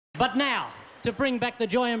But now, to bring back the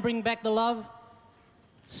joy and bring back the love,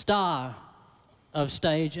 star of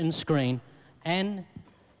stage and screen and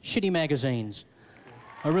shitty magazines.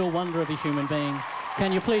 A real wonder of a human being.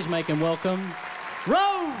 Can you please make him welcome,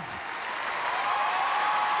 Rove!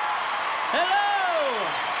 Hello!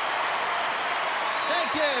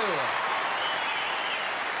 Thank you.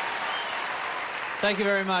 Thank you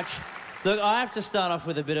very much. Look, I have to start off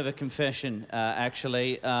with a bit of a confession,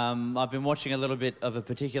 actually. I've been watching a little bit of a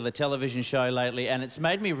particular television show lately, and it's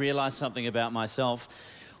made me realise something about myself,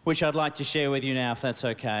 which I'd like to share with you now, if that's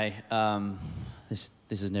okay. This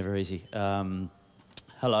is never easy.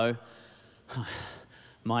 Hello.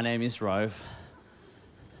 My name is Rove,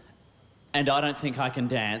 and I don't think I can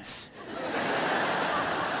dance.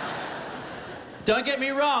 Don't get me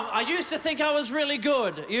wrong, I used to think I was really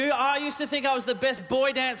good. I used to think I was the best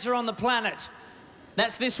boy dancer on the planet.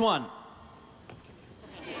 That's this one.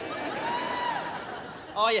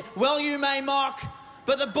 Oh yeah, well you may mock,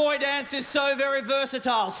 but the boy dance is so very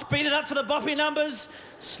versatile. Speed it up for the boppy numbers,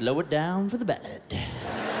 slow it down for the ballad.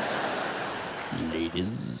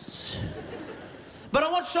 Ladies. But I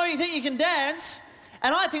want to show you think you can dance,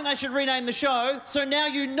 and I think they should rename the show so now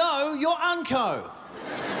you know you're unco.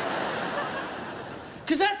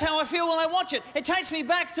 Because that's how I feel when I watch it. It takes me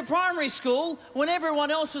back to primary school when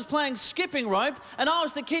everyone else was playing skipping rope and I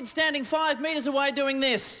was the kid standing 5 metres away doing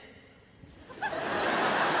this.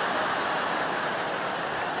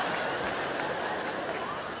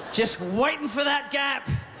 Just waiting for that gap.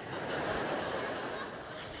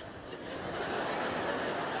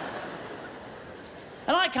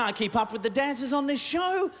 And I can't keep up with the dancers on this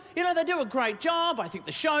show. You know, they do a great job. I think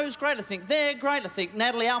the show's great. I think they're great. I think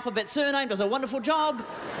Natalie Alphabet Surname does a wonderful job.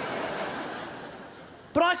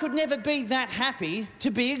 But I could never be that happy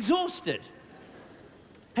to be exhausted.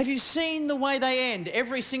 Have you seen the way they end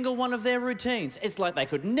every single one of their routines? It's like they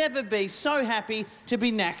could never be so happy to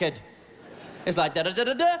be knackered. It's like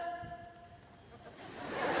da-da-da-da-da.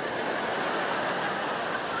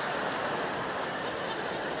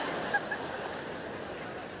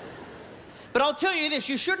 But I'll tell you this,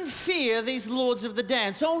 you shouldn't fear these lords of the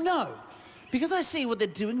dance. Oh, no. Because I see what they're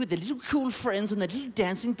doing with their little cool friends on their little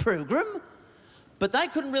dancing program. But they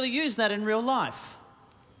couldn't really use that in real life.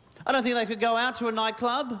 I don't think they could go out to a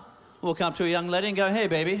nightclub, walk up to a young lady and go, "Hey,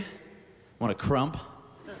 baby, want a crump?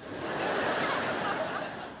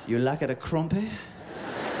 You like it a crumpy?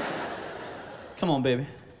 Come on, baby.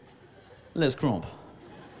 Let's crump."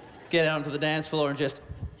 Get out onto the dance floor and just...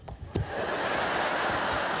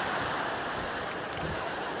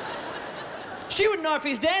 She wouldn't know if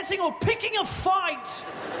he's dancing or picking a fight.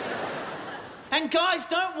 And guys,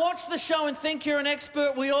 don't watch the show and think you're an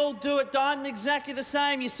expert. We all do it. I'm exactly the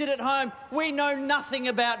same. You sit at home. We know nothing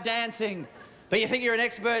about dancing. But you think you're an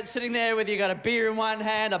expert sitting there with you got a beer in one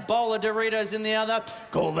hand, a bowl of Doritos in the other.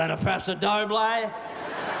 Call that a Paso Doble.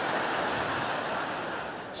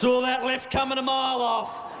 Saw that left coming a mile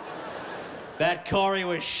off. That Corrie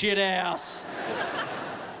was shit house.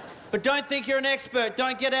 But don't think you're an expert.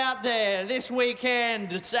 Don't get out there this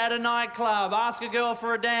weekend, it's at a nightclub, ask a girl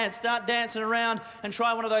for a dance, start dancing around and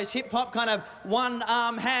try one of those hip-hop kind of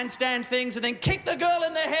one-arm handstand things and then kick the girl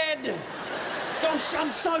in the head. So,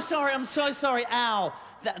 I'm so sorry, ow.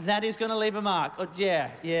 That is going to leave a mark. Oh,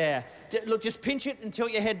 yeah. Look, just pinch it and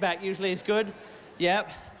tilt your head back, usually is good.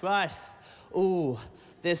 Yep, right. Ooh,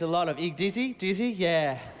 there's a lot of... Dizzy?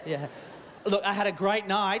 Yeah. Look, I had a great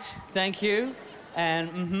night, thank you.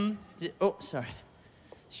 And, oh, sorry.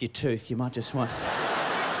 It's your tooth. You might just want...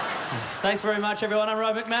 Thanks very much, everyone. I'm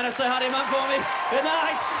Rove McManus. Say hi to your mum for me. Good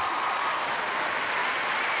night.